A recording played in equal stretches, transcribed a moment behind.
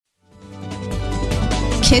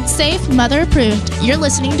Kids safe, mother approved. You're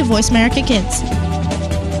listening to Voice America Kids.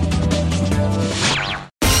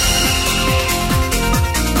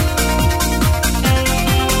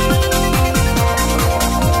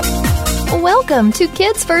 Welcome to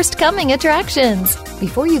Kids First Coming Attractions.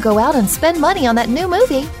 Before you go out and spend money on that new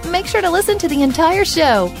movie, make sure to listen to the entire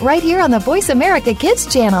show right here on the Voice America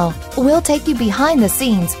Kids channel. We'll take you behind the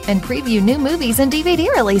scenes and preview new movies and DVD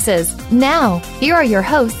releases. Now, here are your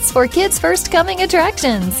hosts for Kids First Coming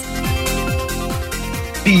Attractions.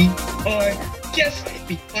 Be our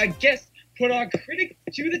guest, put our critic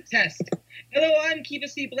to the test. Hello, I'm Kiva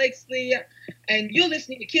C. Blakesley, and you're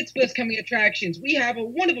listening to Kids First Coming Attractions. We have a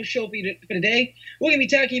wonderful show for you for today. We're going to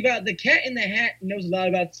be talking about The Cat in the Hat Knows a Lot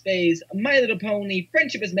About Space, My Little Pony,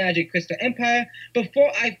 Friendship is Magic, Crystal Empire,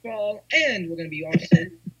 Before I Fall, and we're going to be also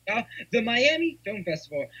about the Miami Film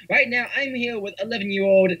Festival. Right now, I'm here with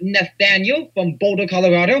 11-year-old Nathaniel from Boulder,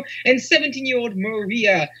 Colorado, and 17-year-old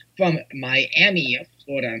Maria from Miami,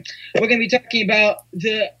 Florida. We're going to be talking about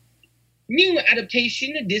the new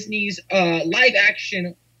adaptation of Disney's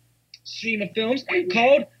live-action stream of films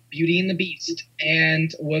called Beauty and the Beast,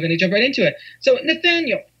 and we're going to jump right into it. So,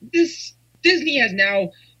 Nathaniel, Disney has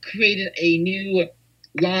now created a new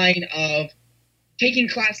line of taking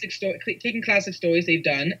classic stories they've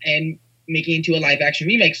done and making into a live-action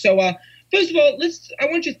remake. So, first of all, I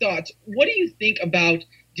want your thoughts. What do you think about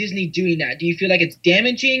Disney doing that? Do you feel like it's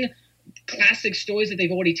damaging classic stories that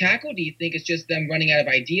they've already tackled? Do you think it's just them running out of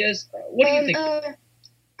ideas? What do you think?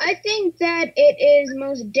 I think that it is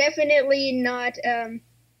most definitely not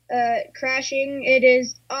crashing. It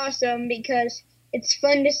is awesome because it's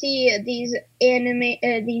fun to see these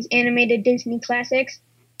animated Disney classics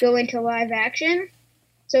go into live action.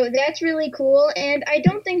 So that's really cool, and I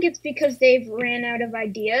don't think it's because they've ran out of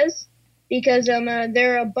ideas, because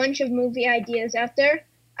there are a bunch of movie ideas out there.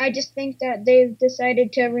 I just think that they've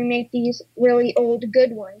decided to remake these really old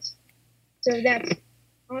good ones. So that's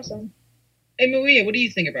awesome. Hey Maria, what do you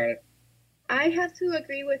think about it? I have to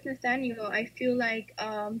agree with Nathaniel. I feel like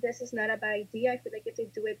this is not a bad idea. I feel like if they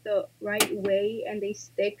do it the right way and they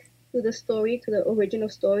stick to the story, to the original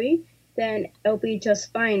story, then it'll be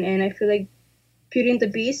just fine. And I feel like Beauty and the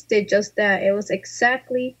Beast did just that. It was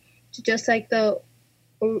exactly just like the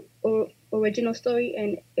original story,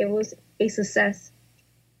 and it was a success.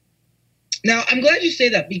 Now, I'm glad you say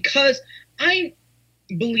that, because I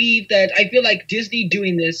believe that I feel like Disney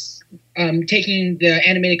doing this, taking the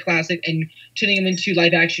animated classic and turning them into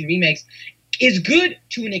live-action remakes, is good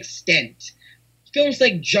to an extent. Films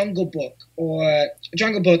like Jungle Book,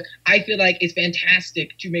 I feel like is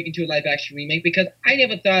fantastic to make into a live-action remake, because I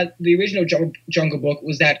never thought the original Jungle Book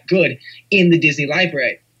was that good in the Disney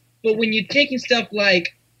library. But when you're taking stuff like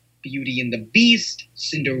Beauty and the Beast,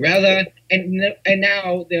 Cinderella, and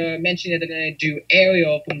now they're mentioning that they're going to do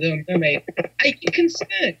Ariel from Little Mermaid, I get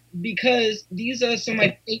concerned, because these are some of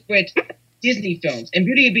my favorite Disney films. And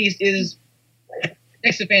Beauty and the Beast is,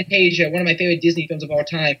 next to Fantasia, one of my favorite Disney films of all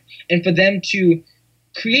time. And for them to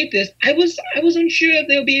create this, I was unsure if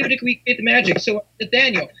they'll be able to recreate the magic. So,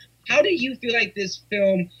 Nathaniel, how do you feel like this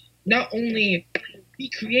film not only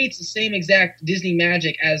recreates the same exact Disney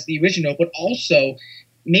magic as the original, but also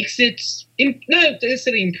makes it, not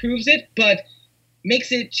necessarily improves it, but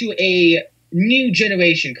makes it to a new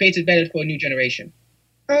generation, creates it better for a new generation?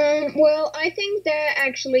 Well, I think that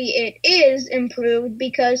actually it is improved,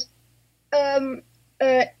 because in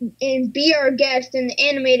Be Our Guest, in the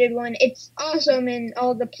animated one, it's awesome and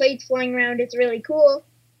all the plates flying around, it's really cool.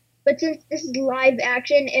 But since this is live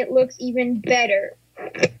action, it looks even better,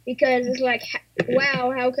 because it's like,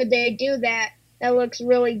 wow, how could they do that? That looks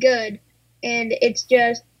really good. And it's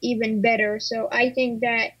just even better. So I think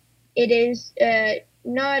that it is it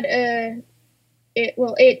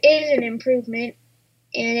is an improvement,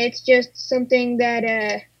 and it's just something that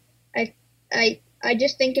I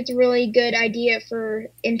just think it's a really good idea for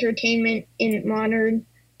entertainment in modern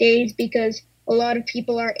days, because a lot of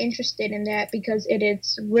people are interested in that, because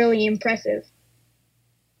it's really impressive.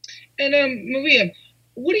 And Maria,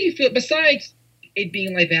 what do you feel, besides it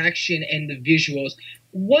being live action and the visuals,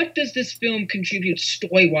 what does this film contribute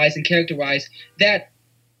story-wise and character-wise that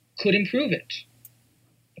could improve it?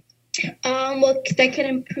 Well, that can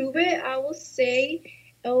improve it, I will say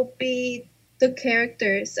it'll be the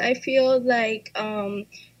characters. I feel like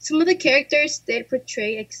some of the characters did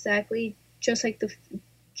portray exactly just like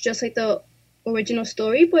the original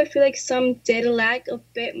story, but I feel like some did lack a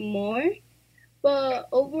bit more. But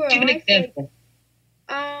overall, give an example.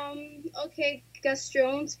 Okay,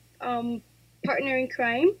 Gaston's partner in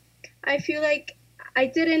crime. I feel like I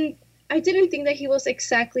didn't think that he was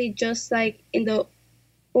exactly just like in the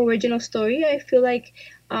original story. I feel like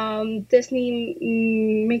Disney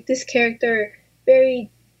make this character very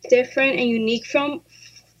different and unique from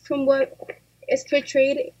what is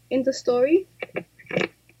portrayed in the story.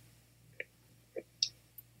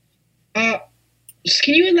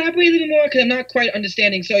 Can you elaborate a little more? Because I'm not quite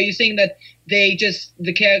understanding. So are you saying that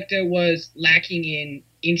the character was lacking in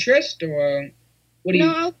interest, or what do you?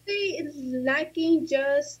 No, I'll say it's lacking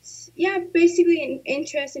basically in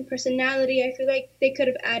interest and personality. I feel like they could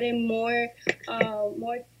have added more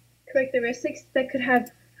characteristics that could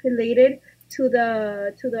have related to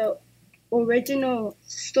the original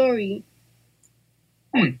story.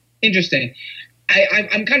 Interesting.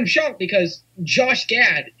 I'm kind of shocked because Josh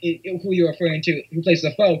Gad, who you're referring to, who plays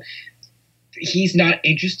the foe, he's not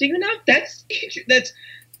interesting enough.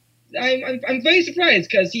 I'm very surprised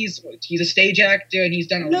because he's a stage actor and he's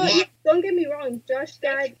done a lot. Don't get me wrong. Josh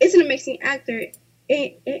Gad is an amazing actor,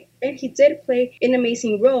 and he did play an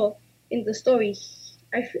amazing role in the story.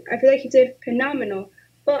 I feel like he did phenomenal.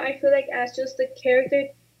 But I feel like as just the character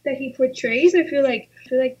that he portrays, I feel like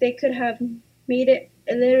they could have made it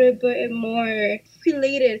a little bit more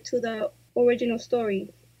related to the original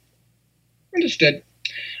story. Understood.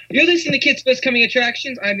 You're listening to Kids First Coming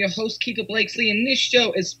Attractions. I'm your host, Keeper Blakesley, and this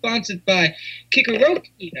show is sponsored by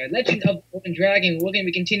Kikaroki, Legend of the Golden Dragon. We're going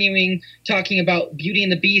to be continuing talking about Beauty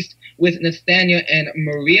and the Beast with Nathaniel and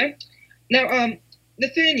Maria. Now,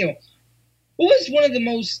 Nathaniel, what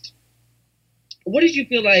did you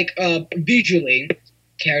feel like visually,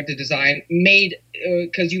 character design, made,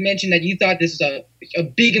 because you mentioned that you thought this is a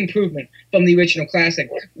big improvement from the original classic.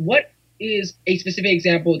 What is a specific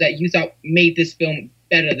example that you thought made this film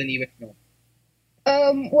better than the original?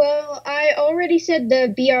 Well, I already said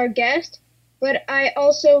the Be Our Guest, but I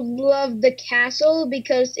also loved the castle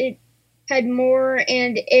because it had more,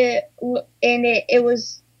 and it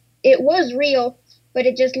was real, but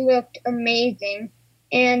it just looked amazing.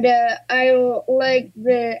 And I like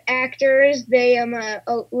the actors. They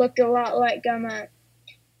looked a lot like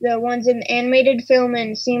the ones in the animated film,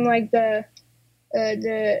 and seemed like the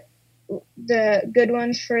good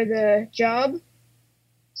ones for the job.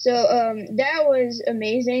 So that was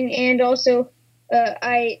amazing. And also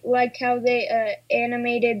I liked how they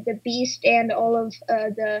animated the Beast and all of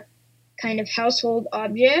the kind of household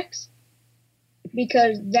objects,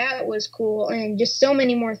 because that was cool, and just so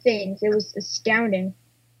many more things. It was astounding.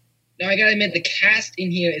 Now, I gotta admit, the cast in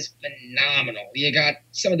here is phenomenal. You got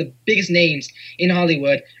some of the biggest names in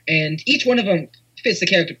Hollywood, and each one of them fits the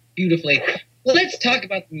character beautifully. Well, let's talk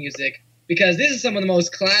about the music, because this is some of the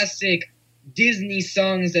most classic Disney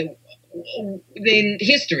songs that in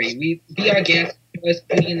history. Be Our Guest,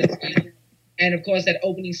 Beauty and the Beast, and of course that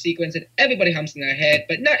opening sequence that everybody hums in their head,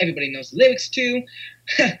 but not everybody knows the lyrics to.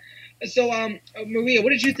 So, Maria, what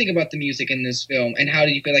did you think about the music in this film, and how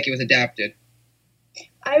did you feel like it was adapted?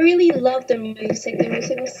 I really loved the music. The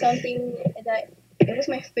music was something that it was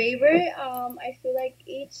my favorite. I feel like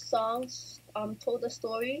each song told a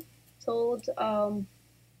story, told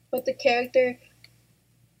what the character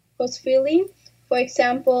was feeling. For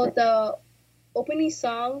example, the opening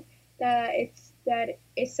song that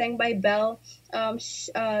is sang by Belle.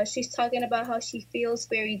 She's talking about how she feels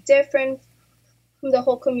very different from the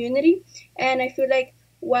whole community, and I feel like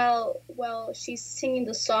while she's singing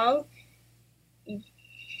the song,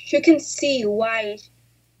 you can see why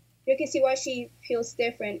she feels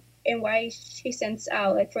different and why she stands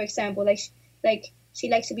out. Like, for example, like she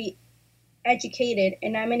likes to be educated,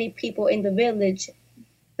 and not many people in the village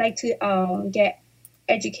like to get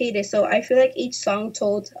educated. So I feel like each song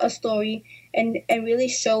told a story and really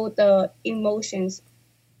showed the emotions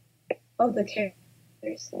of the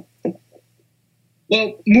characters.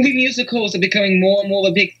 Well, movie musicals are becoming more and more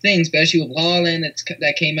of a big thing, especially with La La Land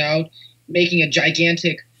that came out, making a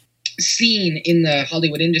gigantic scene in the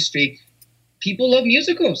Hollywood industry. People love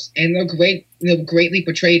musicals, and they're greatly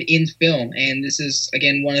portrayed in film. And this is,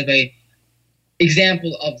 again, one of a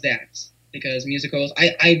example of that, because musicals,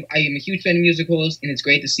 I am a huge fan of musicals, and it's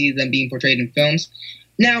great to see them being portrayed in films.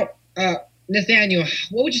 Now, Nathaniel,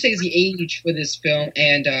 what would you say is the age for this film,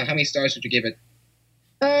 and how many stars would you give it?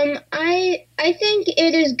 I think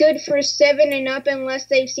it is good for 7 and up, unless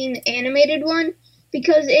they've seen the animated one,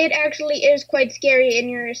 because it actually is quite scary, and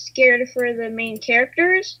you're scared for the main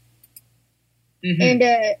characters. Mm-hmm.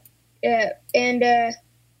 And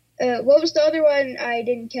what was the other one? I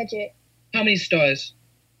didn't catch it. How many stars?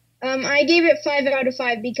 I gave it 5 out of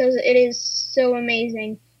 5 because it is so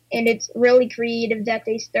amazing, and it's really creative that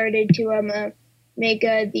they started to make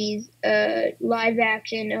these live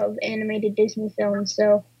action of animated Disney films.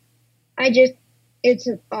 So it's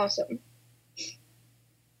awesome.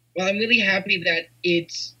 Well, I'm really happy that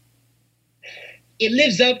it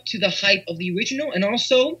lives up to the hype of the original, and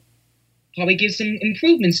also probably gives some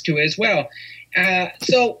improvements to it as well.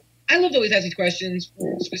 So I love to always ask these questions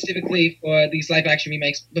specifically for these live action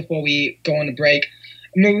remakes before we go on a break.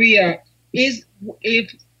 Maria,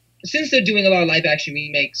 since they're doing a lot of live action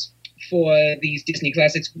remakes for these Disney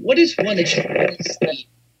classics, what is one that you want to see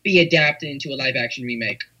be adapted into a live action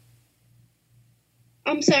remake?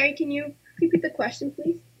 I'm sorry, can you repeat the question,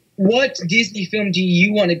 please? What Disney film do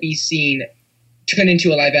you want to be seen turn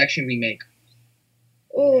into a live action remake?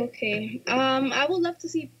 Oh, okay. I would love to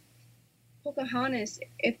see Pocahontas,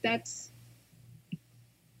 if that's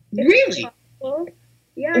Really? possible.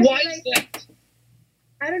 Yeah. Why I is feel like, that?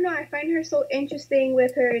 I don't know. I find her so interesting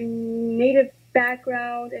with her native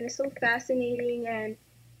background, and it's so fascinating. And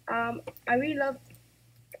I really love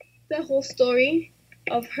the whole story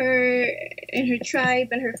of her and her tribe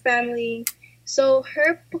and her family. So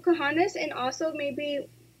her Pocahontas, and also maybe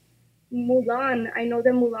Mulan. I know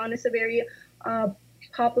that Mulan is a very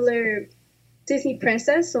popular Disney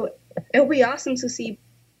princess, so it'll be awesome to see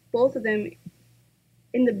both of them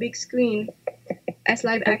in the big screen as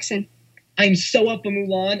live action. I'm so up for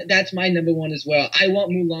Mulan. That's my number one as well. I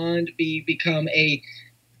want Mulan to become a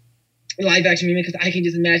live action remake because I can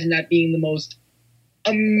just imagine that being the most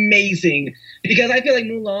amazing. Because I feel like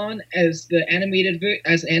Mulan as an animated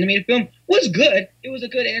film was good. It was a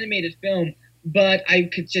good animated film, but I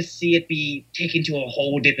could just see it be taken to a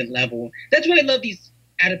whole different level. That's why I love these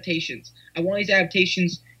adaptations. I want these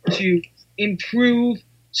adaptations to improve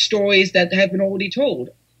stories that have been already told.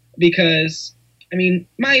 Because, I mean,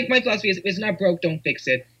 my philosophy is if it's not broke, don't fix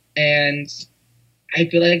it. And I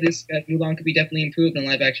feel like this Mulan could be definitely improved in a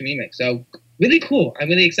live action remake. So, really cool. I'm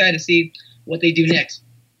really excited to see what they do next.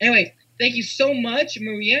 Anyway, thank you so much,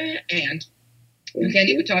 Maria and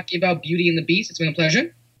Sandy, for talking about Beauty and the Beast. It's been a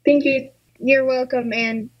pleasure. Thank you. You're welcome,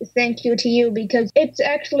 and thank you to you, because it's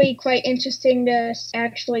actually quite interesting to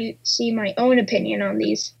actually see my own opinion on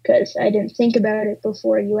these, because I didn't think about it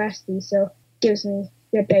before you asked these, so it gives me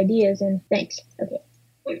good ideas, and thanks. Okay.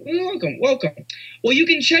 Welcome. Well, you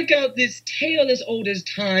can check out this tale as old as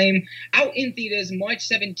time out in theaters March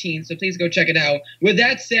 17th, so please go check it out. With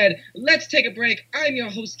that said, let's take a break. I'm your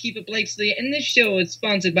host, Keefer Blakesley, and this show is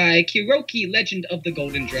sponsored by Kiroki, Legend of the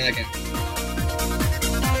Golden Dragon.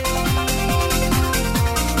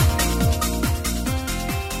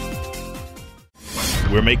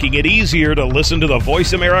 We're making it easier to listen to the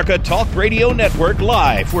Voice America Talk Radio Network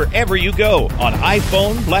live wherever you go on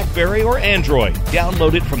iPhone, BlackBerry, or Android.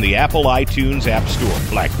 Download it from the Apple iTunes App Store,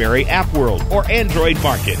 BlackBerry App World, or Android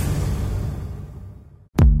Market.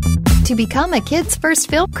 To become a Kids First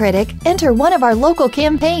Film Critic, enter one of our local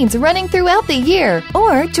campaigns running throughout the year,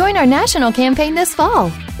 or join our national campaign this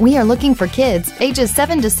fall. We are looking for kids ages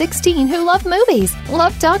 7 to 16 who love movies,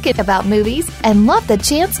 love talking about movies, and love the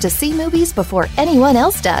chance to see movies before anyone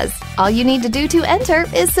else does. All you need to do to enter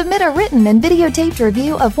is submit a written and videotaped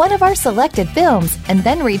review of one of our selected films, and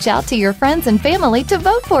then reach out to your friends and family to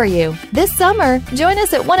vote for you. This summer, join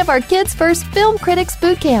us at one of our Kids First Film Critics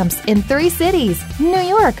boot camps in 3 cities: New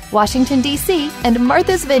York, Washington, D.C., and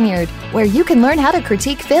Martha's Vineyard, where you can learn how to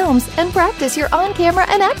critique films and practice your on-camera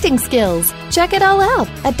and acting skills. Check it all out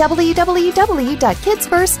at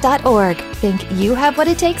www.kidsfirst.org. Think you have what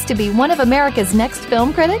it takes to be one of America's next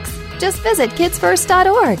film critics? Just visit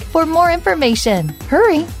kidsfirst.org for more information.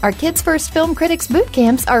 Hurry! Our Kids First Film Critics boot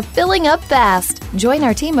camps are filling up fast. Join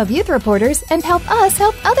our team of youth reporters and help us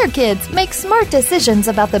help other kids make smart decisions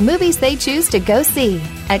about the movies they choose to go see.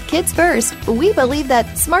 At Kids First, we believe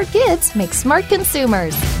that smart kids make smart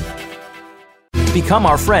consumers. Become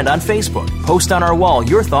our friend on Facebook. Post on our wall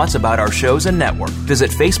your thoughts about our shows and network. Visit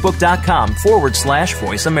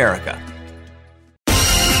facebook.com/Voice America.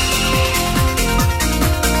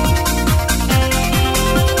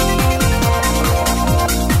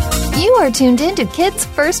 You are tuned in to Kids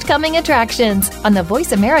First Coming Attractions on the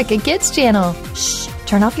Voice America Kids channel. Shh,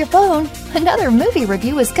 turn off your phone. Another movie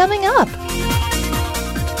review is coming up.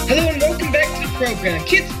 Hello and welcome back to the program,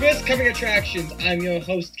 Kids First Coming Attractions. I'm your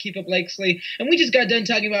host, Keefer Blakesley, and we just got done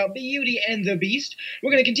talking about Beauty and the Beast.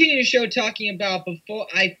 We're going to continue the show talking about Before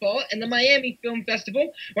I Fall and the Miami Film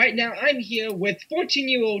Festival. Right now, I'm here with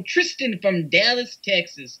 14-year-old Tristan from Dallas,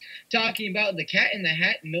 Texas, talking about The Cat in the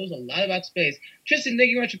Hat and knows a lot about space. Tristan, thank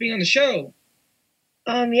you very much for being on the show.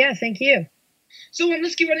 Yeah, thank you. So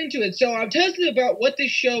let's get right into it. So tell us about what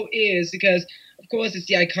this show is, because of course, it's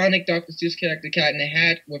the iconic Dr. Seuss character Cat in the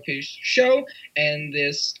Hat with his show, and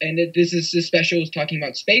this is the special is talking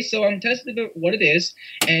about space. So tell us about what it is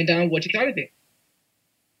and what you thought of it.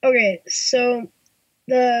 Okay, so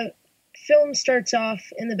the film starts off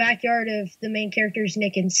in the backyard of the main characters,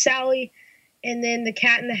 Nick and Sally, and then the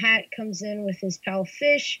Cat in the Hat comes in with his pal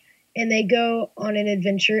Fish, and they go on an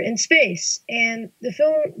adventure in space. And the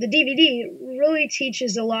DVD, really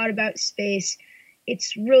teaches a lot about space.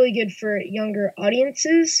 It's really good for younger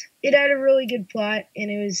audiences. It had a really good plot,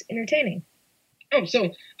 and it was entertaining. Oh,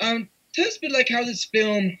 so tell us a bit like how this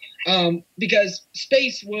film, because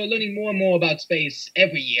space, we're learning more and more about space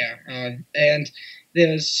every year, and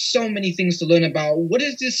there's so many things to learn about. What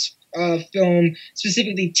does this film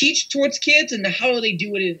specifically teach towards kids, and how do they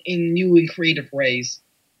do it in new and creative ways?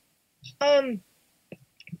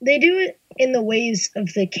 They do it in the ways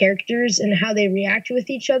of the characters and how they react with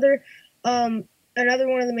each other. Another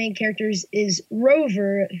one of the main characters is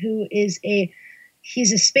Rover, who is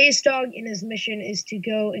he's a space dog, and his mission is to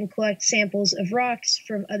go and collect samples of rocks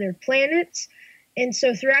from other planets. And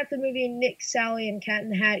so throughout the movie, Nick, Sally, and Cat in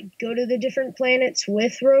the Hat go to the different planets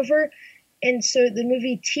with Rover. And so the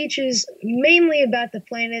movie teaches mainly about the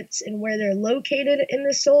planets and where they're located in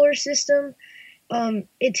the solar system.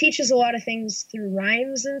 It teaches a lot of things through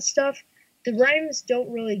rhymes and stuff. The rhymes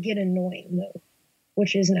don't really get annoying, though,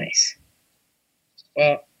 which is nice.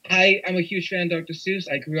 Well, I'm a huge fan of Dr.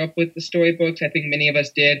 Seuss. I grew up with the storybooks. I think many of us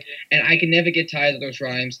did. And I can never get tired of those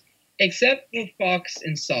rhymes, except for Fox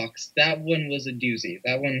and Socks. That one was a doozy.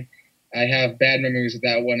 That one, I have bad memories of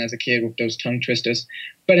that one as a kid with those tongue twisters.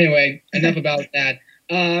 But anyway, enough about that.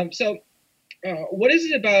 What is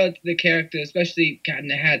it about the character, especially Cat in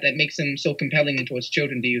the Hat, that makes him so compelling towards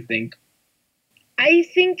children, do you think? I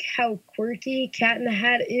think how quirky Cat in the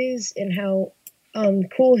Hat is and how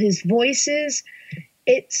cool his voice is.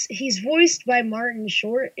 He's voiced by Martin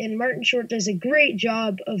Short, and Martin Short does a great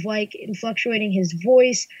job of in fluctuating his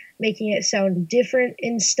voice, making it sound different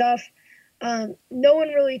and stuff. No one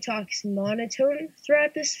really talks monotone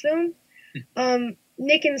throughout this film.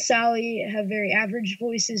 Nick and Sally have very average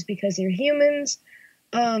voices because they're humans.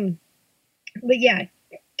 But yeah,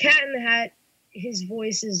 Cat in the Hat, his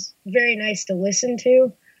voice is very nice to listen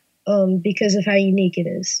to because of how unique it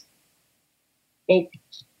is. Well,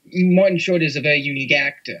 Martin Short is a very unique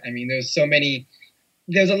actor. I mean, there's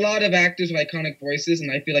a lot of actors with iconic voices,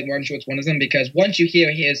 and I feel like Martin Short's one of them because once you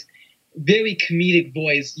hear his very comedic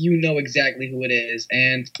voice, you know exactly who it is.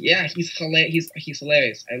 And yeah, he's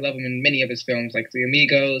hilarious. I love him in many of his films, like The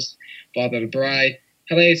Amigos, Father of the Bride.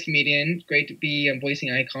 Hilarious comedian. Great to be voicing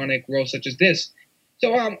an iconic role such as this.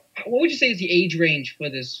 So, what would you say is the age range for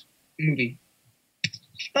this movie?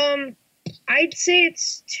 I'd say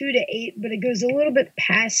it's 2 to 8, but it goes a little bit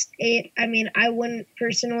past 8. I mean, I wouldn't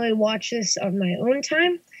personally watch this on my own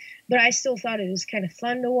time, but I still thought it was kind of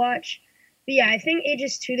fun to watch. But yeah, I think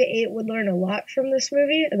ages 2 to 8 would learn a lot from this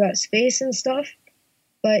movie about space and stuff.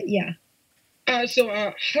 But yeah. So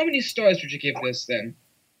how many stars would you give this then?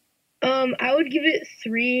 I would give it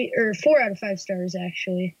 3 or 4 out of 5 stars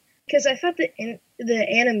actually, because I thought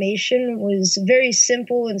the animation was very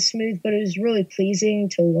simple and smooth, but it was really pleasing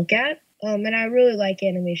to look at. And I really like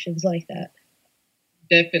animations like that.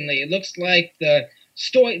 Definitely. It looks like the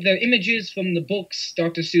images from the books,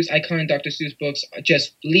 iconic Dr. Seuss books,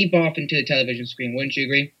 just leap off into the television screen. Wouldn't you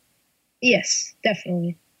agree? Yes,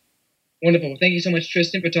 definitely. Wonderful. Thank you so much,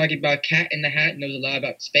 Tristan, for talking about Cat in the Hat. Knows a lot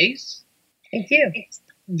about space. Thank you.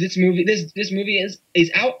 This movie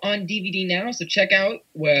is out on DVD now, so check out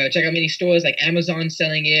many stores like Amazon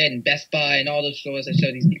selling it and Best Buy and all those stores that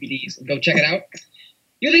sell these DVDs. And go check it out.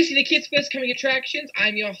 You're listening to Kids First Coming Attractions.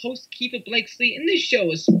 I'm your host, Keefer Blakesley, and this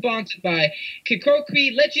show is sponsored by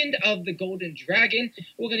Kikokri, Legend of the Golden Dragon.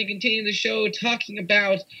 We're going to continue the show talking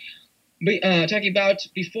about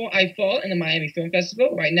Before I Fall and the Miami Film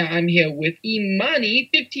Festival. Right now, I'm here with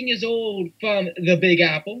Imani, 15 years old from the Big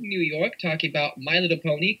Apple, New York, talking about My Little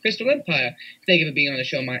Pony, Crystal Empire. Thank you for being on the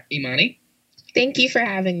show, Imani. Thank you for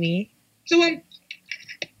having me. So,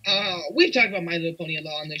 we've talked about My Little Pony a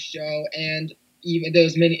lot on this show, and even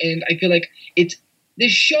there's many, and I feel like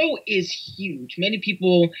this show is huge. Many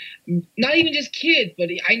people, not even just kids, but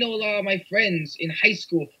I know a lot of my friends in high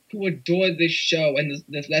school who adore this show and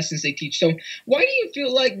the lessons they teach. So why do you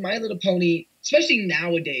feel like My Little Pony, especially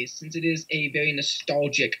nowadays, since it is a very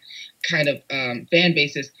nostalgic kind of fan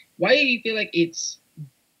basis, why do you feel like it's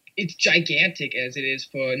gigantic as it is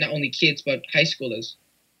for not only kids but high schoolers?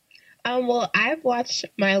 Well, I've watched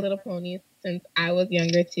My Little Pony since I was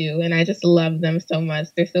younger too, and I just love them so much.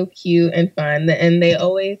 They're so cute and fun, and they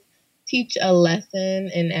always teach a lesson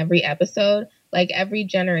in every episode. Like every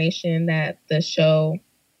generation that the show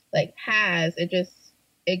has, it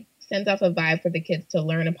sends off a vibe for the kids to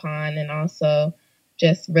learn upon and also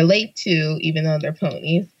just relate to, even though they're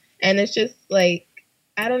ponies. And it's just I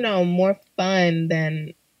don't know, more fun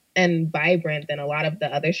than and vibrant than a lot of the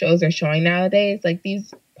other shows are showing nowadays. Like,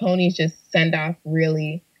 these ponies just send off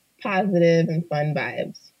really positive and fun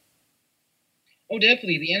vibes. Oh,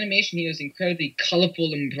 definitely. The animation here is incredibly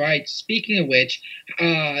colorful and bright. Speaking of which,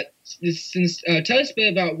 tell us a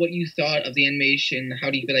bit about what you thought of the animation.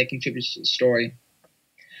 How do you feel like it contributes to the story?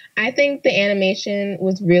 I think the animation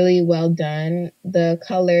was really well done. The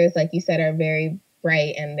colors, like you said, are very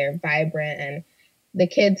bright and they're vibrant, and the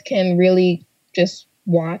kids can really just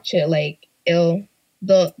watch it. Like,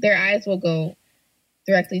 their eyes will go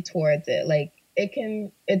directly towards it. Like,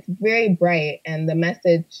 it's very bright, and the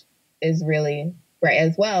message is really bright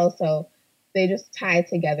as well. So they just tie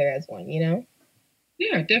together as one, you know?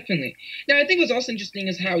 Yeah, definitely. Now, I think what's also interesting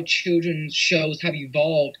is how children's shows have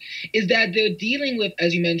evolved, is that they're dealing with,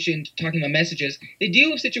 as you mentioned, talking about messages, they deal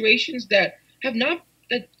with situations that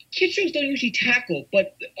that kids shows don't usually tackle,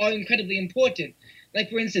 but are incredibly important. Like,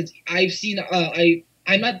 for instance, I've seen, I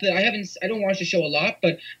don't watch the show a lot,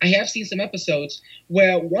 but I have seen some episodes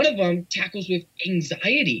where one of them tackles with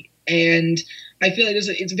anxiety. And I feel like it's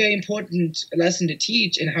a very important lesson to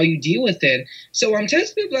teach and how you deal with it. So tell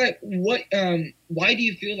us a bit about why do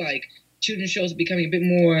you feel like children's shows are becoming a bit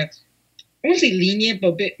more, I won't say lenient, but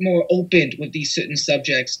a bit more open with these certain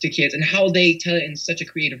subjects to kids and how they tell it in such a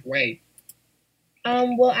creative way?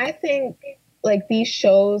 Well, I think like these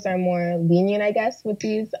shows are more lenient, I guess, with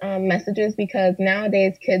these messages, because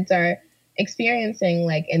nowadays kids are experiencing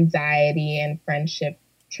like anxiety and friendship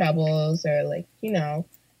troubles, or like, you know,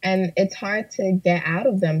 and it's hard to get out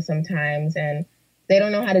of them sometimes, and they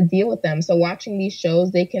don't know how to deal with them. So watching these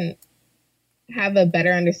shows, they can have a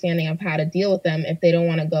better understanding of how to deal with them. If they don't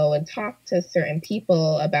want to go and talk to certain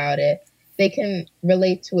people about it, they can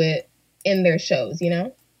relate to it in their shows, you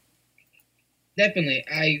know? Definitely.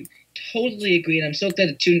 I totally agree. And I'm so glad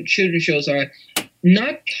that children's shows are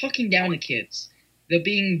not talking down to kids. They're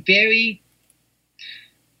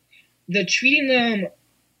treating them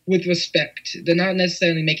with respect. They're not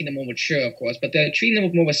necessarily making them more mature, of course, but they're treating them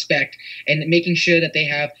with more respect and making sure that they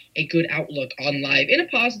have a good outlook on life in a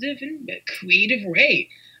positive and creative way.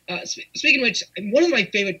 Speaking of which, one of my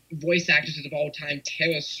favorite voice actresses of all time,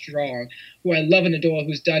 Tara Strong, who I love and adore,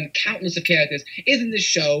 who's done countless of characters, is in this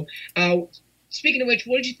show. Speaking of which,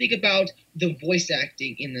 what did you think about the voice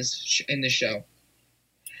acting in this show?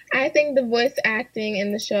 I think the voice acting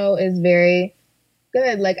in the show is very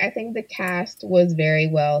good. Like, I think the cast was very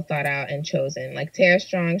well thought out and chosen. Like, Tara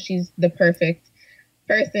Strong, she's the perfect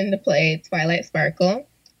person to play Twilight Sparkle,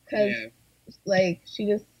 because like,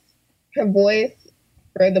 her voice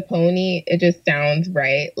for the pony, it just sounds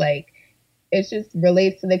right. Like, it just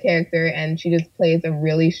relates to the character, and she just plays a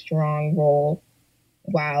really strong role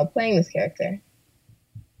while playing this character.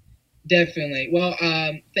 Definitely. Well,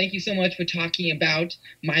 thank you so much for talking about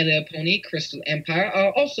My Little Pony, Crystal Empire.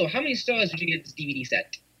 Also, how many stars did you give this DVD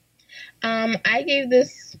set? I gave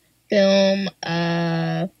this film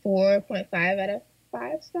 4.5 out of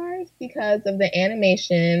 5 stars because of the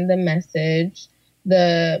animation, the message,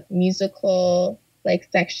 the musical like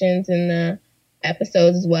sections in the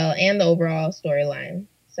episodes as well, and the overall storyline.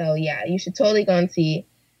 So yeah, you should totally go and see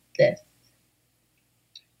this.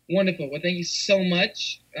 Wonderful. Well, thank you so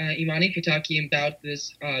much, Imani, for talking about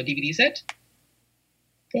this DVD set.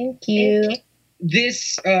 Thank you.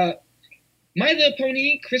 This My Little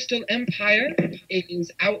Pony Crystal Empire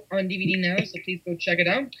is out on DVD now, so please go check it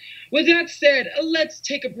out. With that said, let's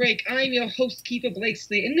take a break. I'm your host, Kiefer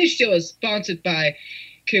Blakesley, and this show is sponsored by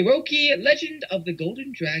Kuroki, Legend of the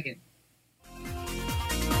Golden Dragon.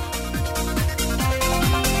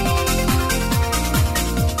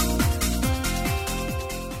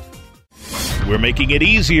 We're making it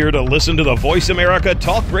easier to listen to the Voice America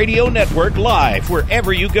Talk Radio Network live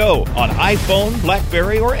wherever you go on iPhone,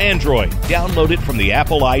 BlackBerry, or Android. Download it from the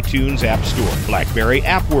Apple iTunes App Store, BlackBerry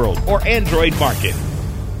App World, or Android Market.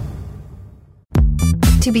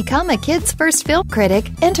 To become a Kids First Film Critic,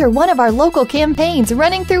 enter one of our local campaigns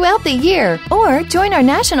running throughout the year, or join our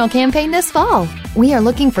national campaign this fall. We are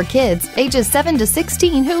looking for kids ages 7 to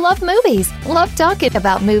 16 who love movies, love talking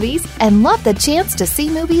about movies, and love the chance to see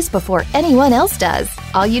movies before anyone else does.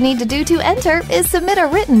 All you need to do to enter is submit a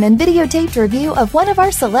written and videotaped review of one of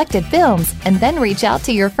our selected films, and then reach out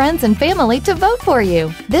to your friends and family to vote for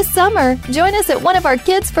you. This summer, join us at one of our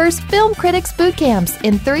Kids First Film Critics boot camps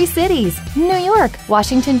in 3 cities, New York,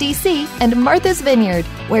 Washington, D.C., and Martha's Vineyard,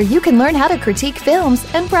 where you can learn how to critique films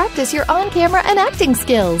and practice your on-camera and acting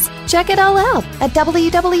skills. Check it all out at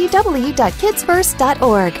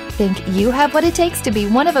www.kidsfirst.org. Think you have what it takes to be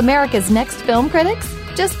one of America's next film critics?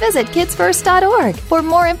 Just visit kidsfirst.org for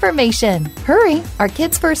more information. Hurry! Our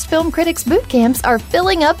Kids First Film Critics boot camps are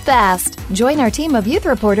filling up fast. Join our team of youth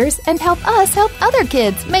reporters and help us help other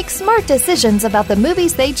kids make smart decisions about the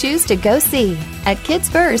movies they choose to go see. At Kids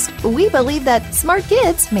First, we believe that smart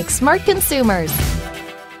kids make smart consumers.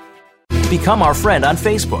 Become our friend on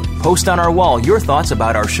Facebook. Post on our wall your thoughts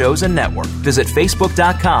about our shows and network. Visit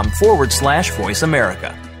facebook.com/Voice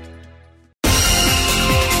America.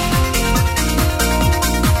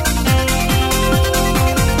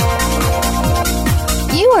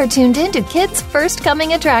 You are tuned in to Kids First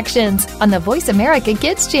Coming Attractions on the Voice America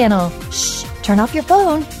Kids channel. Shh, turn off your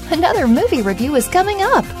phone. Another movie review is coming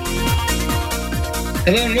up.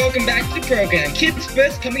 Hello and welcome back to the program, Kids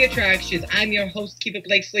First Coming Attractions. I'm your host, Keeper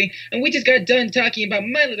Blakesley, and we just got done talking about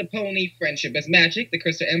My Little Pony, Friendship is Magic, The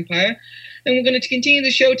Crystal Empire, and we're going to continue the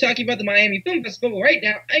show talking about the Miami Film Festival. Right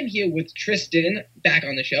now, I'm here with Tristan, back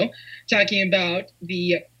on the show, talking about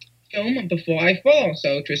the film Before I Fall.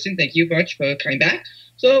 So, Tristan, thank you very much for coming back.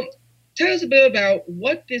 So, tell us a bit about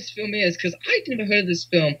what this film is, because I've never heard of this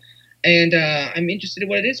film, and I'm interested in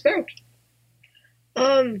what it is about.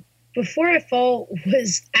 Before I Fall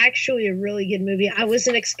was actually a really good movie. I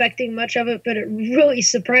wasn't expecting much of it, but it really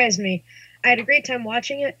surprised me. I had a great time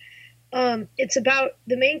watching it. It's about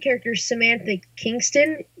the main character, Samantha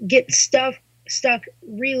Kingston, gets stuck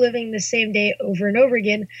reliving the same day over and over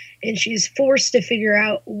again, and she's forced to figure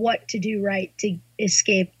out what to do right to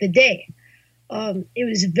escape the day. It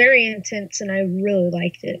was very intense, and I really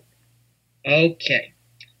liked it. Okay.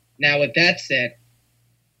 Now, with that said,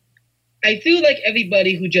 I feel like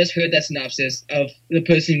everybody who just heard that synopsis of the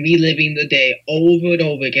person reliving the day over and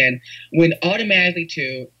over again went automatically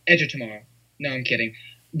to Edge of Tomorrow. No, I'm kidding.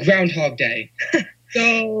 Groundhog Day.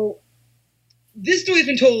 So, this story's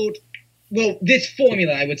been told, well, this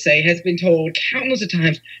formula, I would say, has been told countless of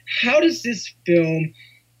times. How does this film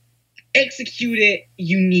execute it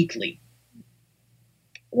uniquely?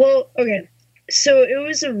 Well, okay. So, it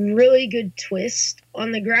was a really good twist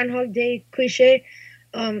on the Groundhog Day cliche,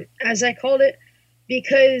 as I called it,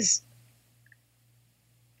 because,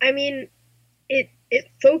 I mean, it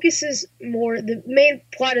focuses more, the main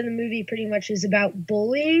plot of the movie pretty much is about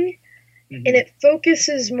bullying, and it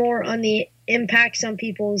focuses more on the impacts on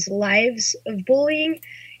people's lives of bullying,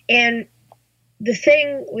 and the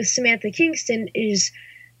thing with Samantha Kingston is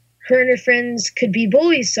her and her friends could be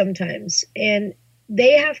bullies sometimes, and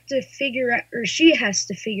they have to figure out, or she has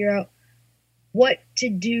to figure out, what to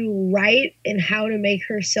do right and how to make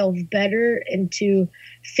herself better and to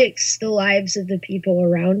fix the lives of the people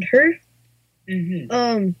around her.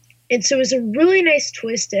 And so it was a really nice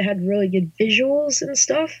twist. It had really good visuals and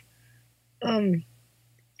stuff. I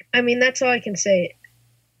mean, that's all I can say.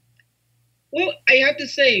 Well, I have to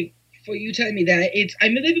say, for you telling me that,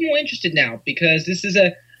 I'm a little bit more interested now, because this is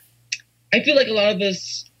I feel like a lot of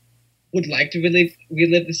us would like to relive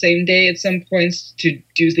the same day at some points to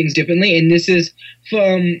do things differently. And this is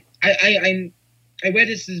from, I read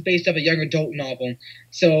this is based off a young adult novel.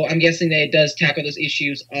 So I'm guessing that it does tackle those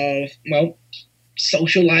issues of, well,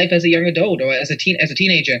 social life as a young adult or as a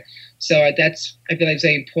teenager. So I feel like it's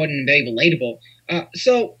very important and very relatable.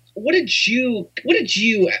 So what did you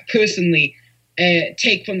personally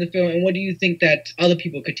take from the film, and what do you think that other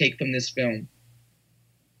people could take from this film?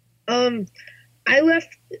 I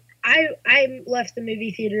left the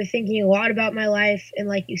movie theater thinking a lot about my life and,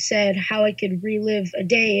 like you said, how I could relive a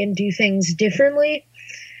day and do things differently.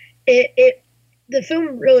 The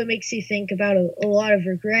film really makes you think about a lot of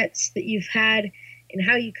regrets that you've had and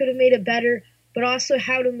how you could have made it better, but also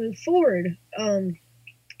how to move forward and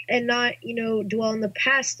not, dwell in the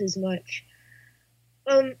past as much.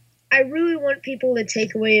 I really want people to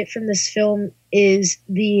take away from this film is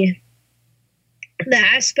the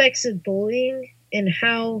aspects of bullying and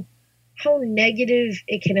how negative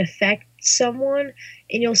it can affect someone.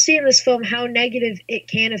 And you'll see in this film how negative it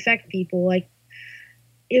can affect people. Like,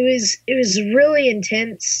 it was really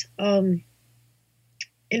intense. In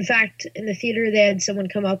fact, in the theater, they had someone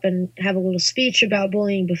come up and have a little speech about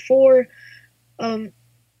bullying before. I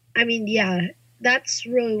mean, yeah, that's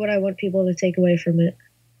really what I want people to take away from it.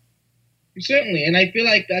 Certainly, and I feel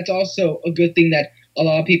like that's also a good thing that a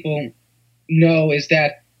lot of people know, is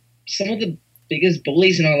that some of the biggest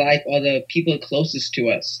bullies in our life are the people closest to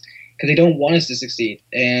us, because they don't want us to succeed.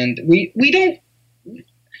 And we don't,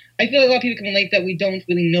 I feel like a lot of people can relate that we don't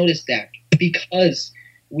really notice that, because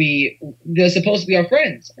they're supposed to be our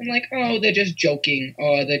friends. I'm like, oh, they're just joking,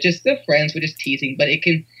 or they're friends, we're just teasing. But it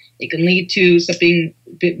can lead to something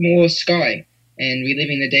a bit more scarring, and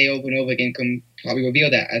reliving the day over and over again can probably reveal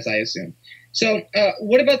that, as I assume. So,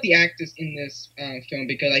 what about the actors in this film?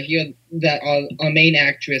 Because I hear that our main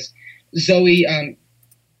actress, Zoe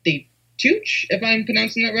Deutch, if I'm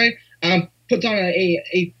pronouncing that right, puts on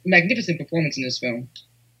a magnificent performance in this film.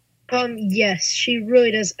 Yes, she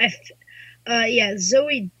really does.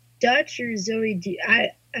 Zoe Dutch or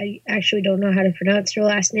I actually don't know how to pronounce her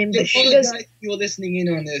last name, but she does. You were listening in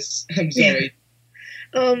on this. I'm sorry.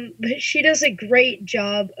 But she does a great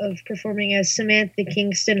job of performing as Samantha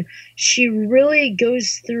Kingston. She really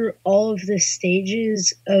goes through all of the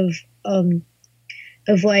stages of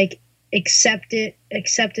like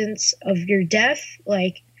acceptance of your death.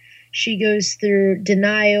 Like, she goes through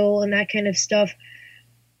denial and that kind of stuff.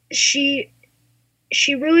 She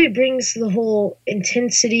really brings the whole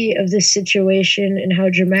intensity of this situation and how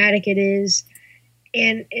dramatic it is,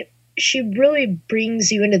 and she really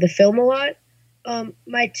brings you into the film a lot.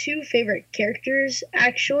 My two favorite characters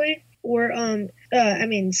actually were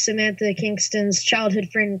Samantha Kingston's childhood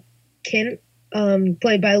friend Kent,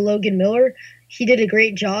 played by Logan Miller. He did a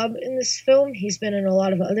great job in this film. He's been in a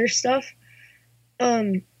lot of other stuff.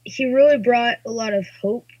 He really brought a lot of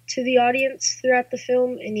hope to the audience throughout the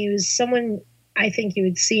film, and he was someone I think you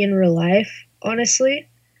would see in real life, honestly.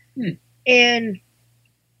 And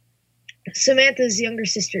Samantha's younger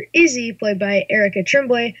sister, Izzy, played by Erica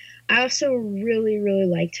Tremblay, I also really, really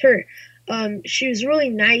liked her. She was really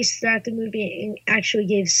nice throughout the movie and actually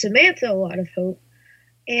gave Samantha a lot of hope.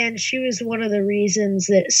 And she was one of the reasons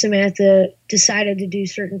that Samantha decided to do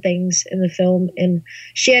certain things in the film, and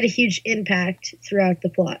she had a huge impact throughout the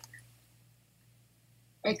plot.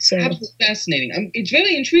 So. Absolutely fascinating. It's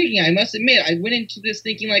very intriguing, I must admit. I went into this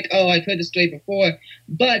thinking like, oh, I've heard the story before,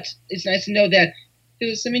 but it's nice to know that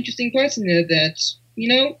there's some interesting parts in there that,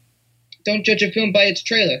 don't judge a film by its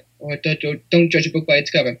trailer, or don't judge a book by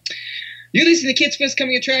its cover. You're listening to Kids First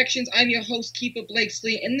Coming Attractions. I'm your host, Keeper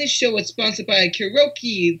Blakesley, and this show is sponsored by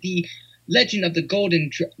Kuroki, the Legend of the Golden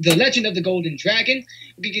Dragon.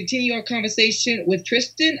 We can continue our conversation with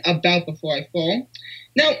Tristan about Before I Fall.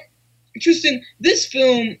 Now, Tristan, this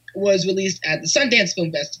film was released at the Sundance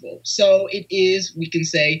Film Festival, so it is, we can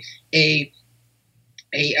say, a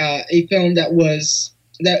film that was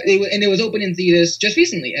it was open in theaters just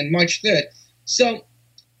recently, on March 3rd. So,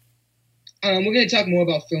 we're going to talk more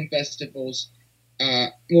about film festivals,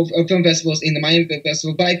 film festivals in the Miami Film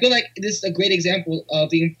Festival, but I feel like this is a great example of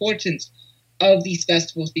the importance of these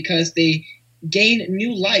festivals because they gain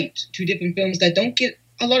new light to different films that don't get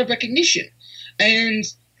a lot of recognition. And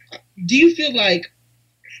do you feel like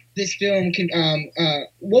this film can,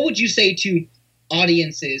 what would you say to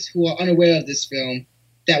audiences who are unaware of this film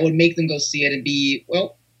that would make them go see it and be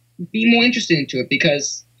more interested into it?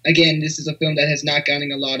 Because, again, this is a film that has not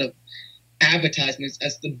gotten a lot of advertisements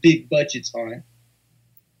as the big budgets are.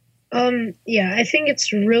 I think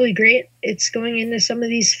it's really great. It's going into some of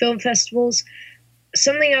these film festivals.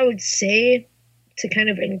 Something I would say to kind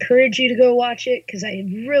of encourage you to go watch it, because I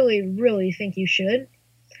really, really think you should,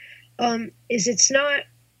 is it's not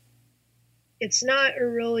a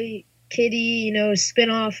really kiddie,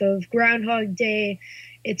 spin-off of Groundhog Day.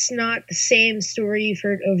 It's not the same story you've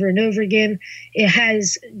heard over and over again. It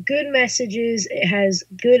has good messages. It has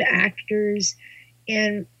good actors.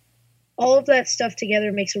 And all of that stuff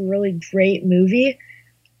together makes a really great movie.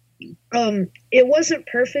 It wasn't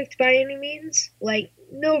perfect by any means. Like,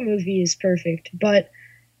 no movie is perfect. But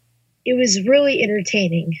it was really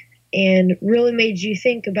entertaining and really made you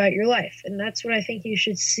think about your life. And that's what I think you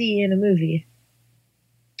should see in a movie.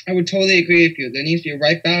 I would totally agree with you. There needs to be a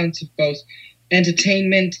right balance of both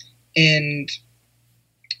entertainment and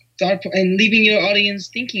thought, and leaving your audience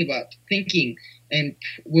thinking and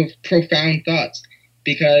with profound thoughts,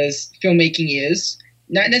 because filmmaking is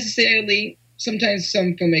not necessarily, sometimes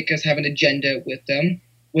some filmmakers have an agenda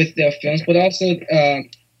with their films, but also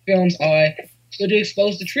films are so to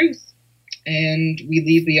expose the truth, and we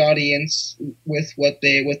leave the audience with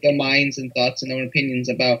their minds and thoughts and own opinions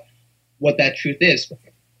about what that truth is.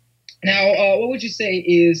 Now, what would you say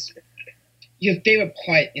is your favorite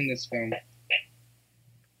part in this film?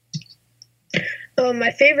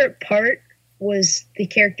 My favorite part was the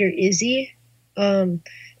character Izzy. And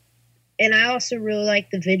I also really like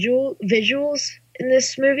the visuals in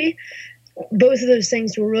this movie. Both of those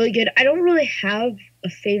things were really good. I don't really have a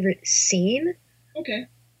favorite scene. Okay.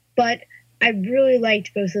 But I really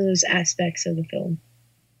liked both of those aspects of the film.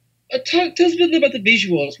 Tell us a little about the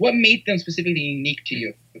visuals. What made them specifically unique to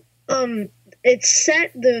you?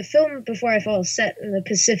 The film Before I Fall is set in the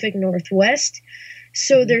Pacific Northwest.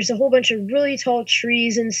 So there's a whole bunch of really tall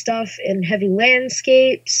trees and stuff and heavy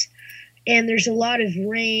landscapes. And there's a lot of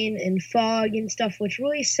rain and fog and stuff, which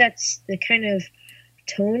really sets the kind of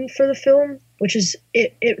tone for the film, which is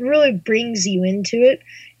it really brings you into it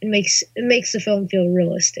and makes the film feel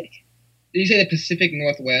realistic. Did you say the Pacific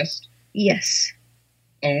Northwest? Yes.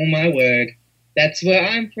 Oh my word. That's where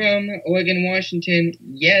I'm from, Oregon, Washington.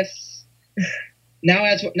 Yes. Now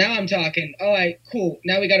I'm talking. All right, cool.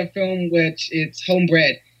 Now we got a film which it's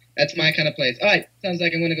homebred. That's my kind of place. All right, sounds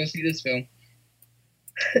like I'm going to go see this film.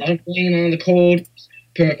 I'm playing on the cold.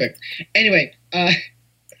 Perfect. Anyway, that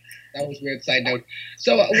was a weird side note.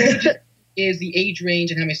 So what would you is the age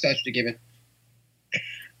range and how many stars would you give it?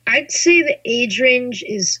 I'd say the age range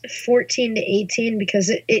is 14 to 18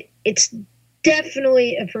 because it's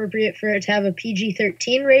definitely appropriate for it to have a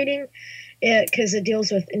PG-13 rating because it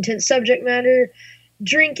deals with intense subject matter,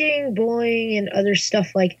 drinking, bullying, and other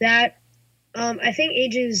stuff like that. I think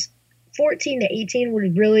ages 14 to 18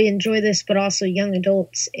 would really enjoy this, but also young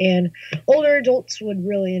adults and older adults would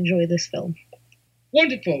really enjoy this film.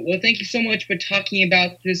 Wonderful. Well, thank you so much for talking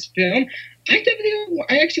about this film. I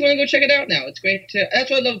actually want to go check it out now. It's great that's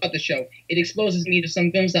what I love about the show. It exposes me to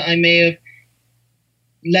some films that I may have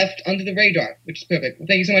left under the radar, which is perfect. Well,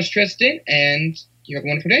 thank you so much, Tristan, and you have a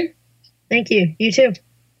wonderful day. Thank you. You too.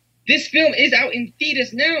 This film is out in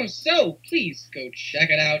theaters now, so please go check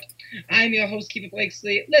it out. I'm your host, Keeper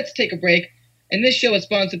Blakesley. Let's take a break. And this show is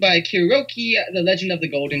sponsored by Kuroki, the Legend of the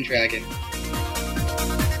Golden Dragon.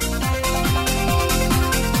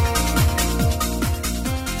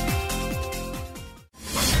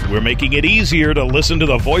 We're making it easier to listen to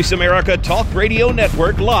the Voice America Talk Radio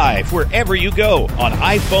Network live wherever you go on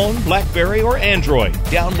iPhone, BlackBerry, or Android.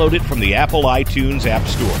 Download it from the Apple iTunes App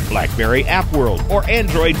Store, BlackBerry App World, or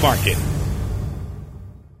Android Market.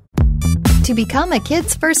 To become a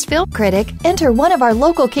Kids First Film Critic, enter one of our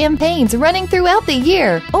local campaigns running throughout the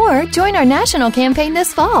year or join our national campaign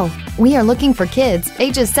this fall. We are looking for kids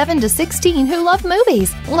ages 7 to 16 who love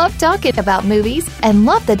movies, love talking about movies, and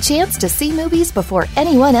love the chance to see movies before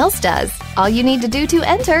anyone else does. All you need to do to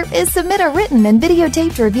enter is submit a written and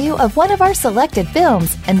videotaped review of one of our selected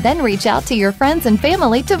films and then reach out to your friends and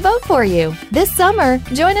family to vote for you. This summer,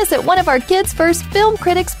 join us at one of our Kids First Film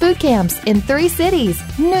Critics boot camps in 3 cities,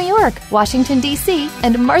 New York, Washington, D.C.,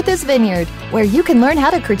 and Martha's Vineyard, where you can learn how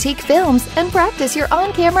to critique films and practice your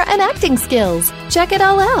on-camera and acting skills. Check it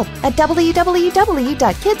all out at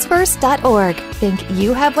www.kidsfirst.org. Think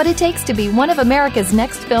you have what it takes to be one of America's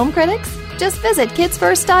next film critics? Just visit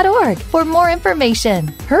kidsfirst.org for more information.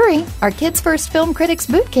 Hurry! Our Kids First Film Critics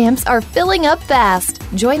boot camps are filling up fast.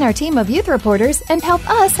 Join our team of youth reporters and help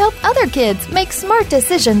us help other kids make smart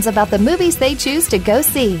decisions about the movies they choose to go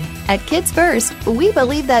see. At Kids First, we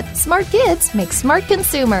believe that smart kids make smart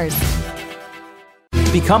consumers.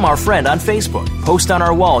 Become our friend on Facebook. Post on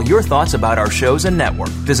our wall your thoughts about our shows and network.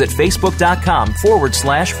 Visit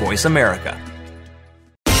facebook.com/Voice America.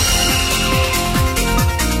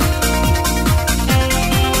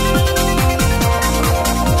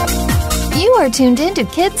 You are tuned in to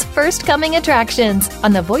Kids First Coming Attractions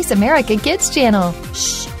on the Voice America Kids channel.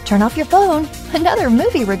 Shh, turn off your phone. Another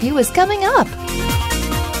movie review is coming up.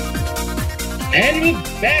 And we're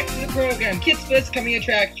back to the program, Kids First Coming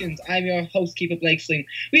Attractions. I'm your host, Keeper Blakesley.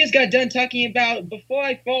 We just got done talking about Before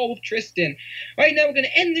I Fall with Tristan. Right now, we're going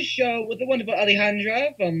to end the show with the wonderful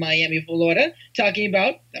Alejandra from Miami, Florida, talking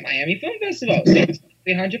about the Miami Film Festival. Thanks,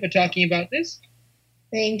 Alejandra, for talking about this.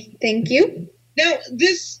 Thank you. Now,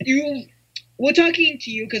 we're talking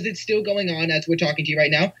to you because it's still going on as we're talking to you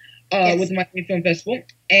right now Yes. with the Miami Film Festival.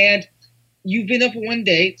 And you've been there for one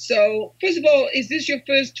day. So, first of all, is this your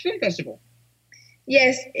first film festival?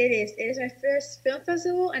 Yes, it is. It is my first film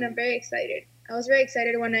festival, and I'm very excited. I was very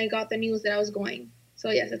excited when I got the news that I was going.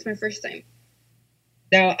 So, yes, it's my first time.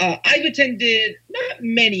 Now, I've attended not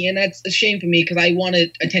many, and that's a shame for me because I want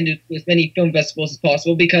to attend as many film festivals as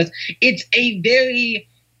possible because it's a very,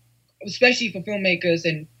 especially for filmmakers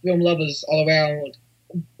and film lovers all around,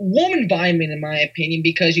 warm environment, in my opinion,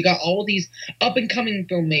 because you got all these up-and-coming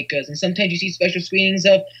filmmakers, and sometimes you see special screenings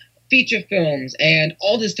of feature films and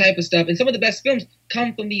all this type of stuff, and some of the best films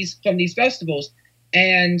come from these festivals.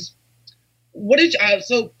 And what did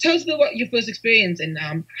so tell us about your first experience and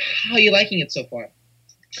how you're liking it so far.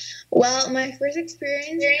 Well, my first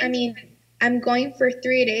experience, I'm going for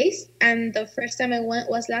 3 days, and the first time I went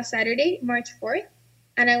was last Saturday, March 4th,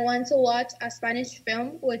 and I went to watch a Spanish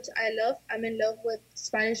film, which I love. I'm in love with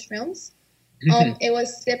Spanish films. It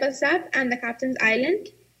was Zip and Zap and the Captain's Island.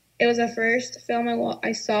 It was the first film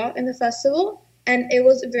I saw in the festival, and it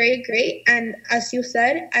was very great. And as you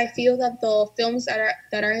said, I feel that the films that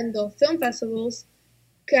are in the film festivals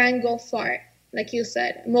can go far. Like you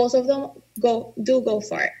said, most of them go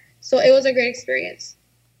far. So it was a great experience.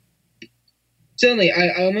 Certainly,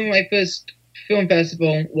 I remember my first film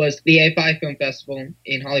festival was the AFI Film Festival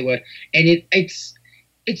in Hollywood, and it's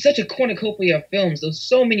such a cornucopia of films. There's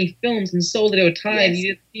so many films in so little time. Yes.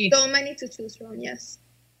 You just see So many to choose from. Yes.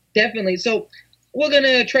 definitely. So we're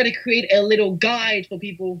gonna try to create a little guide for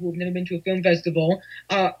people who have never been to a film festival.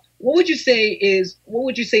 What would you say is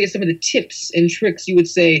some of the tips and tricks you would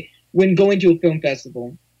say when going to a film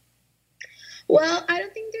festival? Well, I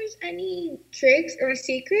don't think there's any tricks or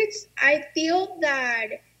secrets. I feel that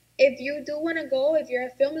if you do want to go, if you're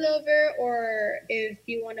a film lover or if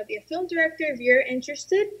you want to be a film director, if you're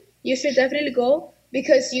interested, you should definitely go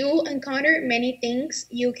because you encounter many things.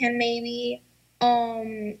 You can maybe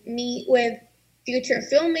meet with future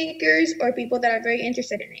filmmakers or people that are very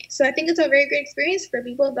interested in it. So I think it's a very great experience for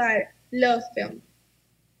people that love film.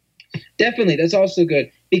 Definitely, that's also good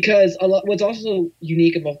because what's also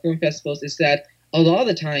unique about film festivals is that a lot of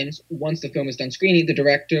the times, once the film is done screening, the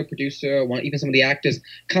director, producer, or even some of the actors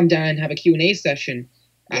come down and have a Q&A session.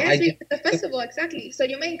 Yes, it's a festival, exactly. So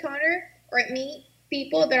you may encounter or meet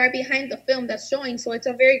people that are behind the film that's showing. So it's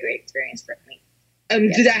a very great experience for me.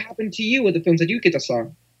 Yes. Did that happen to you with the films that you get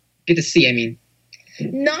to see? I mean,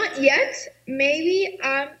 not yet. Maybe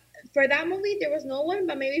for that movie there was no one,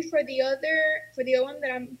 but maybe for the other one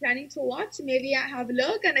that I'm planning to watch, maybe I have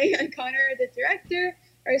luck and I encounter the director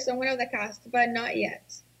or someone of the cast, but not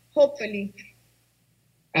yet. Hopefully.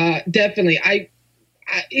 Definitely.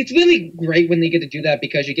 It's really great when they get to do that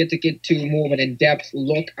because you get to more of an in-depth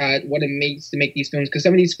look at what it makes to make these films. Because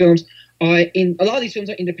some of these films a lot of these films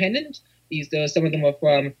are independent. Some of them are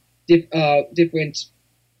from different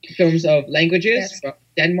films of languages, yes. From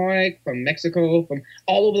Denmark, from Mexico, from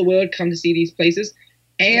all over the world come to see these places.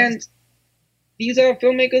 And yes. These are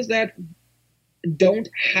filmmakers that don't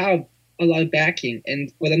have a lot of backing,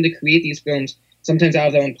 and for them to create these films, sometimes out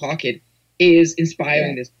of their own pocket, is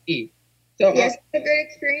inspiring to see. So, yes, it's a great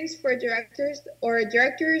experience for directors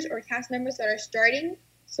or cast members that are starting.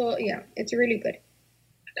 So yeah, it's really good.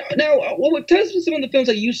 Now, tell us some of the films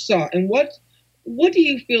that you saw, and what do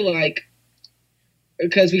you feel like?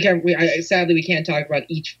 Because sadly we can't talk about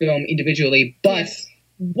each film individually, but yes.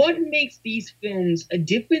 What makes these films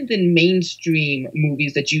different than mainstream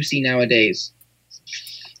movies that you see nowadays?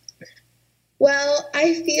 Well,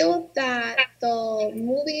 I feel that the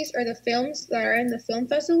movies or the films that are in the film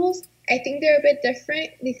festivals, I think they're a bit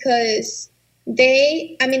different because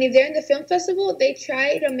if they're in the film festival, they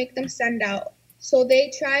try to make them stand out. So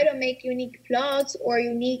they try to make unique plots or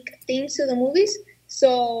unique things to the movies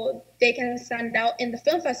so they can stand out in the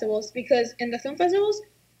film festivals, because in the film festivals,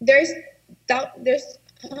 there's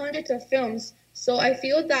hundreds of films. So I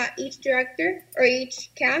feel that each director or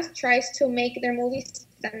each cast tries to make their movies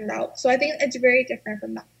stand out. So I think it's very different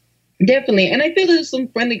from that. Definitely. And I feel there's some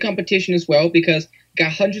friendly competition as well because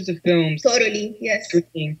got hundreds of films totally, yes,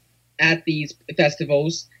 screening at these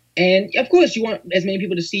festivals. And of course you want as many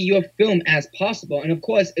people to see your film as possible. And of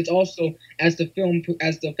course it's also as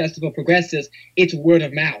the festival progresses, it's word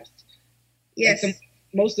of mouth. Yes. Like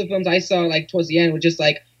most of the films I saw like towards the end were just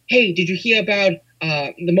like, hey, did you hear about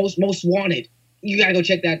the most wanted? You gotta go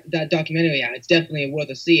check that documentary out. It's definitely worth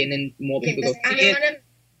a see. And then more people go see it.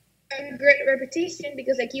 A great reputation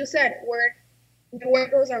because, like you said, the word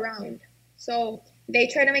goes around. So they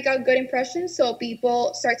try to make a good impression, so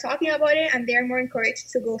people start talking about it, and they're more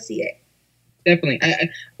encouraged to go see it. Definitely. I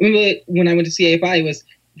remember when I went to see AFI, it was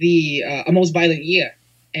the A Most Violent Year,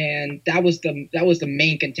 and that was the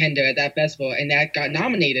main contender at that festival, and that got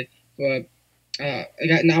nominated for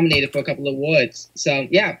a couple of awards. So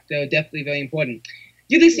yeah, they're definitely very important.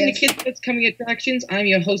 You're listening to Kids That's Coming Attractions. I'm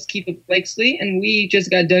your host, Keeper Blakesley, and we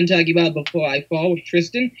just got done talking about Before I Fall with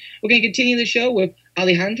Tristan. We're going to continue the show with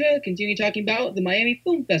Alejandra, continue talking about the Miami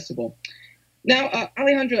Film Festival. Now,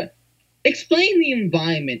 Alejandra, explain the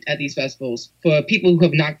environment at these festivals for people who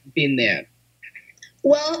have not been there.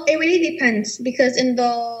 Well, it really depends because in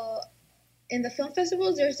the film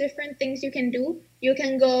festivals, there's different things you can do. You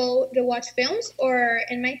can go to watch films, or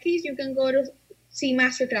in my case, you can go to see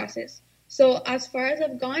master classes. So as far as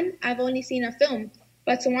I've gone, I've only seen a film,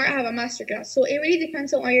 but tomorrow I have a masterclass. So it really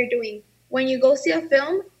depends on what you're doing. When you go see a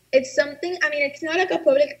film, it's something, it's not like a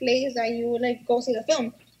public place that you would go see the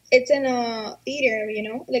film. It's in a theater,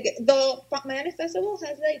 like the Miami Festival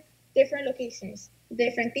has different locations,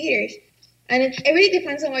 different theaters. And it really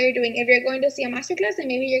depends on what you're doing. If you're going to see a masterclass, then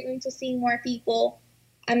maybe you're going to see more people,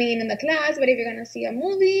 in the class. But if you're going to see a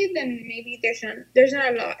movie, then maybe there's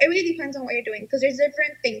not a lot. It really depends on what you're doing because there's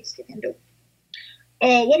different things you can do.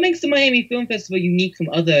 What makes the Miami Film Festival unique from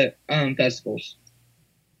other festivals?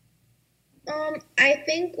 I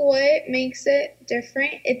think what makes it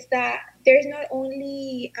different is that there's not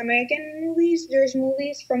only American movies, there's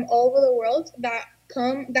movies from all over the world that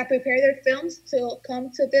prepare their films to come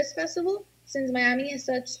to this festival. Since Miami is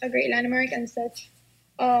such a great landmark and such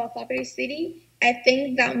a popular city, I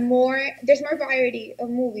think that there's more variety of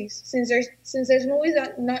movies since there's movies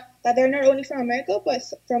that they're not only from America but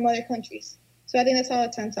from other countries. So I think that's how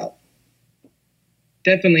it turns out.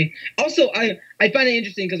 Definitely. Also, I find it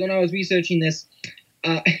interesting because when I was researching this,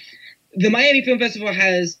 the Miami Film Festival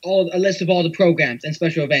has a list of all the programs and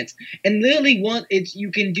special events, and literally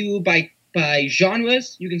you can do by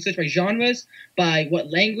genres. You can search by genres, by what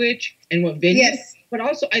language and what venue. Yes. But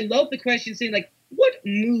also, I love the question saying like, what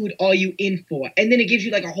mood are you in for? And then it gives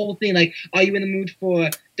you like a whole thing like, are you in the mood for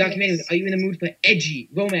documentary? Yes. Are you in the mood for edgy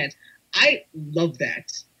romance? I love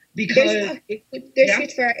that. Because there's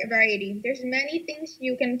huge variety. There's many things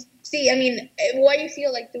you can see. I mean, what you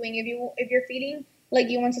feel like doing. If you're feeling like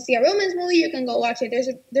you want to see a romance movie, you can go watch it.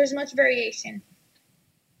 There's much variation.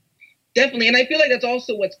 Definitely, and I feel like that's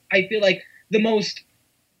also what I feel like the most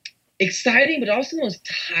exciting, but also the most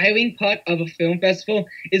tiring part of a film festival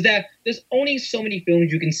is that there's only so many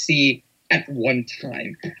films you can see at one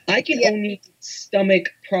time. I can only stomach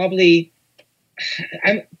probably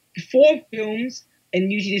 4 films. And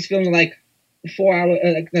usually these films are like 4 hour,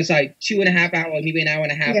 2.5 hour, maybe an hour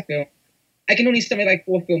and a half film. I can only stomach like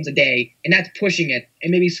 4 films a day, and that's pushing it, and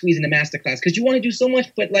maybe squeezing the masterclass because you want to do so much.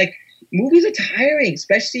 But like movies are tiring,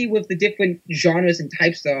 especially with the different genres and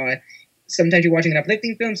types there are. Sometimes you're watching an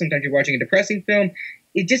uplifting film, sometimes you're watching a depressing film.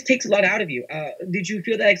 It just takes a lot out of you. Did you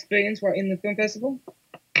feel that experience while in the film festival?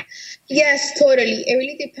 Yes, totally. It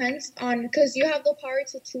really depends on because you have the power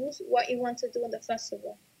to choose what you want to do in the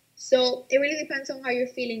festival. So it really depends on how you're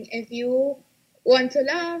feeling. If you want to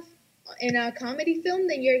laugh in a comedy film,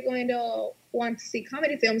 then you're going to want to see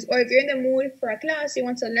comedy films. Or if you're in the mood for a class, you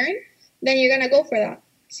want to learn, then you're going to go for that.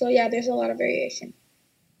 So yeah, there's a lot of variation.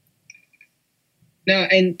 No,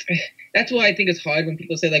 and that's why I think it's hard when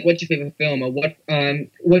people say like, "What's your favorite film?" or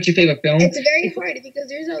 "What's your favorite film?" It's very hard because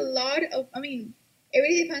there's a lot of. I mean, it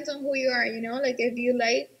really depends on who you are. You know, like if you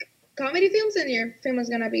like comedy films, and your film is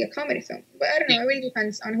gonna be a comedy film. But I don't know. It really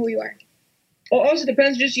depends on who you are. Well, also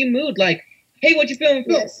depends just your mood. Like, hey, what you feeling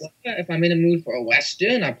for? Yes. Well, if I'm in the mood for a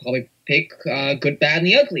western, I'll probably pick Good, Bad, and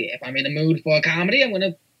the Ugly. If I'm in the mood for a comedy, I'm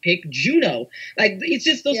gonna pick Juno. Like, it's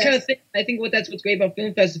just those kind of things. I think that's what's great about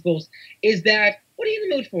film festivals is that what are you in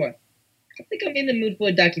the mood for? I think I'm in the mood for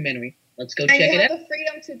a documentary. Let's go check it out. And you have the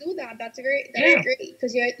freedom to do that. That's great. That's great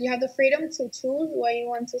because you have the freedom to choose what you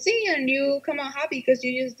want to see, and you come out happy because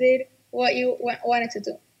you just did what you wanted to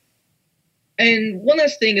do. And one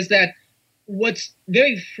last thing is that what's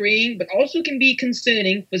very freeing, but also can be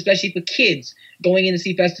concerning, especially for kids going in to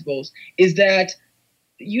see festivals, is that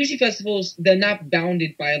usually festivals, they're not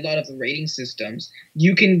bounded by a lot of the rating systems.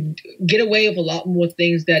 You can get away with a lot more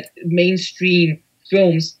things that mainstream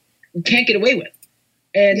films can't get away with.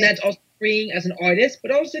 And that's also freeing as an artist,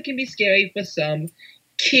 but also can be scary for some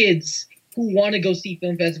kids who want to go see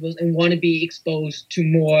film festivals and want to be exposed to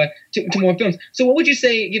more films. So what would you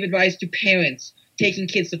say, give advice to parents taking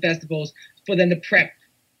kids to festivals for them to prep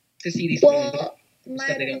to see these films? Well, my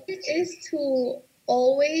advice is to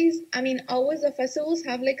always the festivals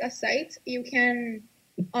have like a site you can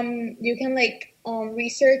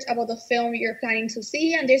research about the film you're planning to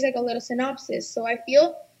see, and there's like a little synopsis. So I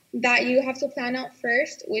feel that you have to plan out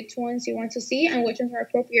first which ones you want to see and which ones are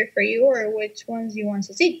appropriate for you or which ones you want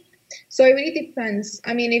to see. So it really depends.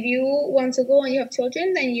 I mean, if you want to go and you have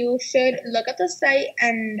children, then you should look at the site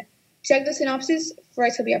and check the synopsis for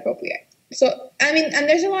it to be appropriate. So, I mean, and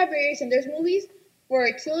there's a lot of variation. There's movies for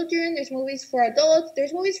children, there's movies for adults,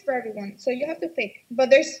 there's movies for everyone. So you have to pick. But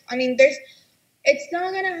it's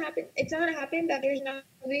not going to happen. It's not going to happen that there's no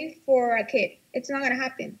movie for a kid. It's not going to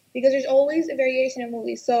happen because there's always a variation in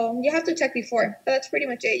movies. So you have to check before. But that's pretty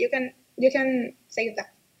much it. You can save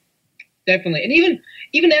that. Definitely. And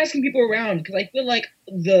even asking people around, because I feel like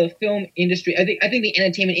the film industry, I think the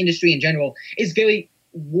entertainment industry in general is very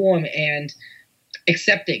warm and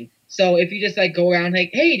accepting. So if you just like go around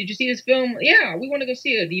like, hey, did you see this film? Yeah, we want to go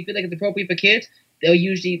see it. Do you feel like it's appropriate for kids? They'll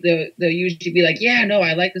usually be like, yeah, no,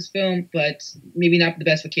 I like this film, but maybe not the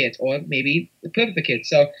best for kids, or maybe the perfect for kids.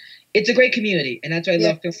 So it's a great community, and that's why I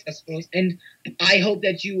love film festivals. And I hope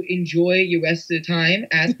that you enjoy your rest of the time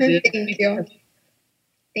at the Thank you.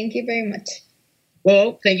 Thank you very much.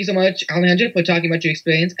 Well, thank you so much, Alejandra, for talking about your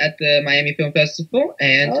experience at the Miami Film Festival.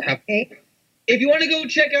 And if you want to go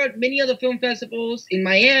check out many other film festivals in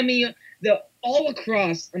Miami, they're all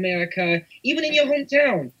across America, even in your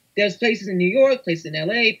hometown. There's places in New York, places in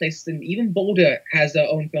LA, places in even Boulder has their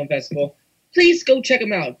own film festival. please go check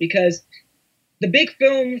them out, because the big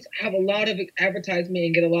films have a lot of advertisement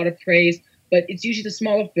and get a lot of praise, but it's usually the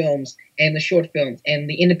smaller films and the short films and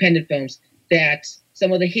the independent films that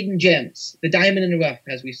some of the hidden gems, the diamond in the rough,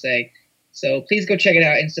 as we say. So please go check it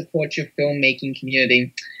out and support your filmmaking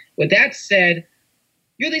community. With that said,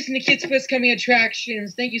 you're listening to Kids First Coming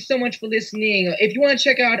Attractions. Thank you so much for listening. If you want to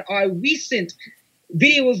check out our recent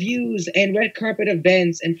video reviews and red carpet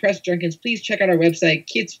events and press junkets, please check out our website,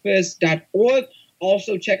 kidsfirst.org.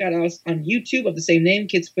 Also, check out us on YouTube of the same name,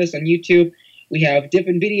 Kids First on YouTube. We have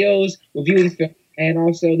different videos, reviewing film, and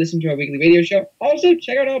also listen to our weekly radio show. Also,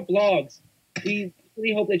 check out our blogs. We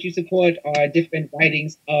really hope that you support our different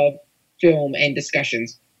writings of film and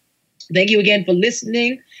discussions. Thank you again for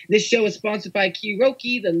listening. This show is sponsored by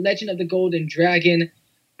Kiroki, the Legend of the Golden Dragon.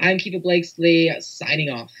 I'm Keeper Blakesley, signing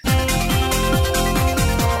off.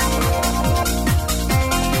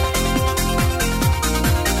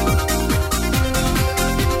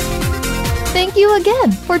 Thank you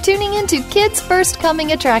again for tuning in to Kids First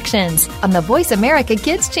Coming Attractions on the Voice America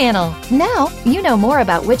Kids channel. Now you know more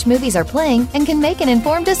about which movies are playing and can make an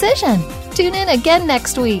informed decision. Tune in again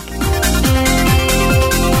next week.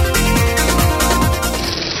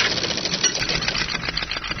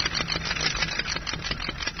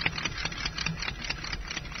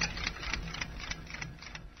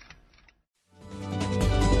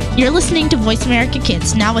 You're listening to Voice America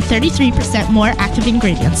Kids, now with 33% more active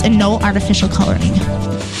ingredients and no artificial coloring.